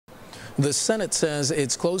The Senate says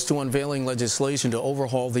it's close to unveiling legislation to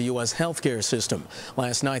overhaul the U.S. healthcare system.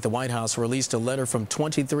 Last night, the White House released a letter from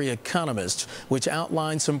 23 economists which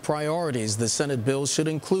outlined some priorities the Senate bill should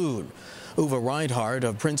include. Uwe Reinhardt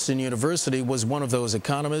of Princeton University was one of those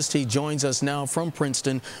economists. He joins us now from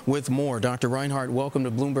Princeton with more. Dr. Reinhardt, welcome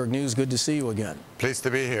to Bloomberg News. Good to see you again. Pleased to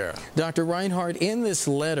be here. Dr. Reinhardt, in this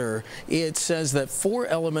letter, it says that 4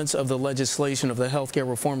 elements of the legislation, of the healthcare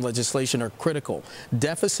reform legislation, are critical: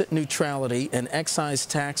 deficit neutrality, an excise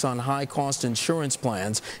tax on high-cost insurance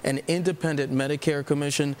plans, an independent Medicare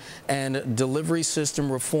commission, and delivery system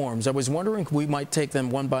reforms. I was wondering if we might take them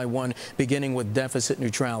one by one, beginning with deficit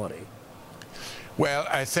neutrality. Well,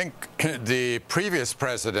 I think the previous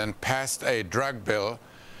president passed a drug bill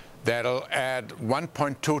that'll add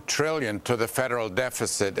 $1.2 trillion to the federal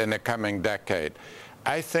deficit in the coming decade.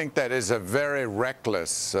 I think that is a very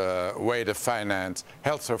reckless way to finance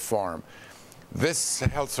health reform. This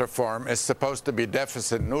health reform is supposed to be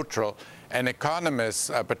deficit neutral, and economists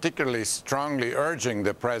are particularly strongly urging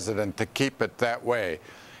the president to keep it that way.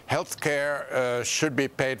 Health care should be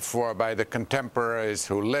paid for by the contemporaries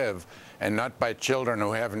who live, and not by children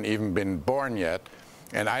who haven't even been born yet.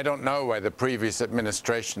 And I don't know why the previous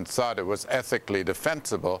administration thought it was ethically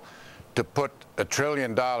defensible to put $1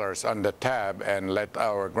 trillion on the tab and let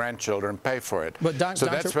our grandchildren pay for it. But so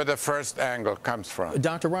that's where the first angle comes from.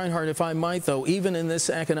 Dr. Reinhardt, if I might, though, even in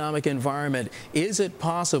this economic environment, is it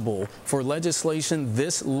possible for legislation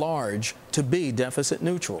this large to be deficit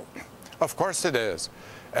neutral? Of course it is.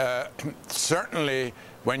 Certainly,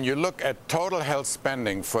 when you look at total health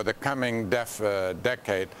spending for the coming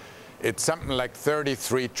decade, it's something like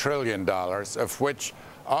 $33 trillion, of which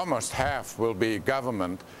almost half will be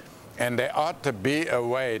government. And there ought to be a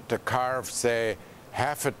way to carve, say,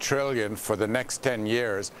 $500 billion for the next 10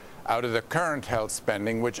 years out of the current health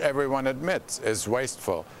spending, which everyone admits is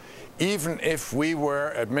wasteful. Even if we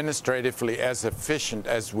were administratively as efficient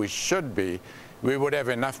as we should be, we would have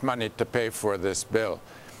enough money to pay for this bill.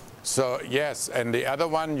 So, yes, and the other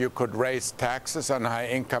one, you could raise taxes on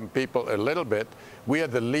high-income people a little bit. We are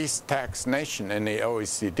the least taxed nation in the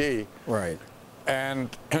OECD. Right.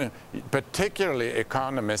 And particularly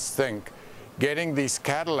economists think getting these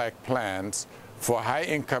Cadillac plans for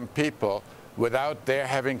high-income people without their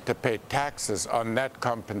having to pay taxes on that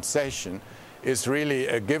compensation is really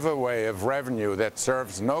a giveaway of revenue that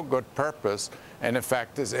serves no good purpose and, in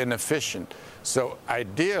fact, is inefficient. So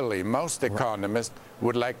ideally, most economists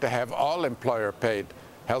would like to have all employer-paid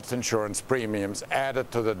health insurance premiums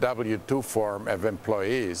added to the W-2 form of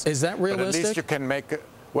employees. Is that realistic? But at least you can make it.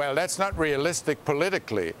 Well, that's not realistic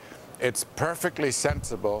politically. It's perfectly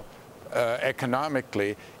sensible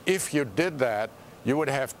economically. If you did that, you would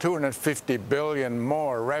have $250 billion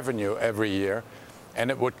more revenue every year, and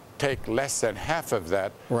it would take less than half of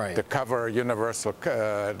that to cover universal,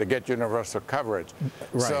 to get universal coverage.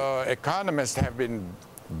 Right. So economists have been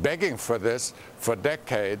begging for this for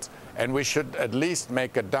decades, and we should at least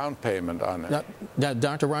make a down payment on it. Now,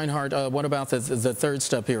 Dr. Reinhardt, what about the third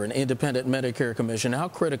step here, an independent Medicare commission? How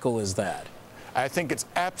critical is that? I think it's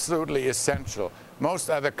absolutely essential. Most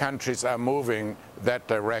other countries are moving that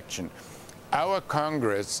direction. Our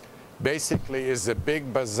Congress basically is a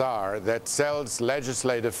big bazaar that sells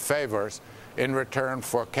legislative favors in return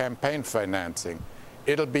for campaign financing.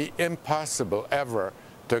 It'll be impossible ever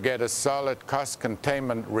to get a solid cost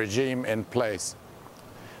containment regime in place.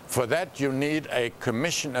 For that, you need a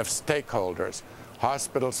commission of stakeholders.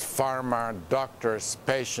 Hospitals, pharma, doctors,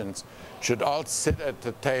 patients should all sit at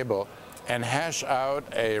the table and hash out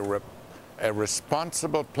a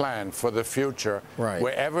responsible plan for the future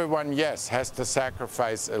where everyone, yes, has to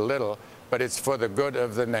sacrifice a little, but it's for the good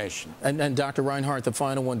of the nation. And Dr. Reinhardt, the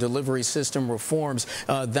final one, delivery system reforms.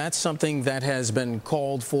 That's something that has been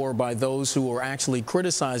called for by those who are actually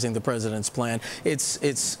criticizing the president's plan. It's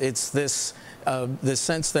this the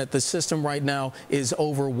sense that the system right now is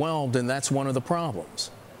overwhelmed, and that's one of the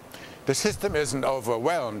problems. The system isn't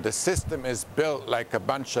overwhelmed. The system is built like a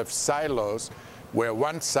bunch of silos where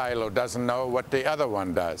one silo doesn't know what the other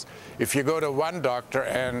one does. If you go to one doctor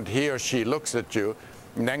and he or she looks at you,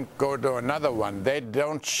 and then go to another one, they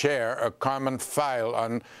don't share a common file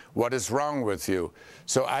on what is wrong with you.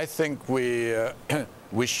 So I think we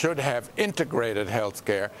should have integrated health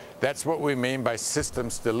care. That's what we mean by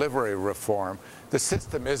systems delivery reform. The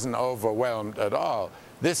system isn't overwhelmed at all.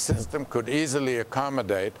 This system could easily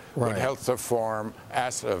accommodate what health reform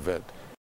asks of it.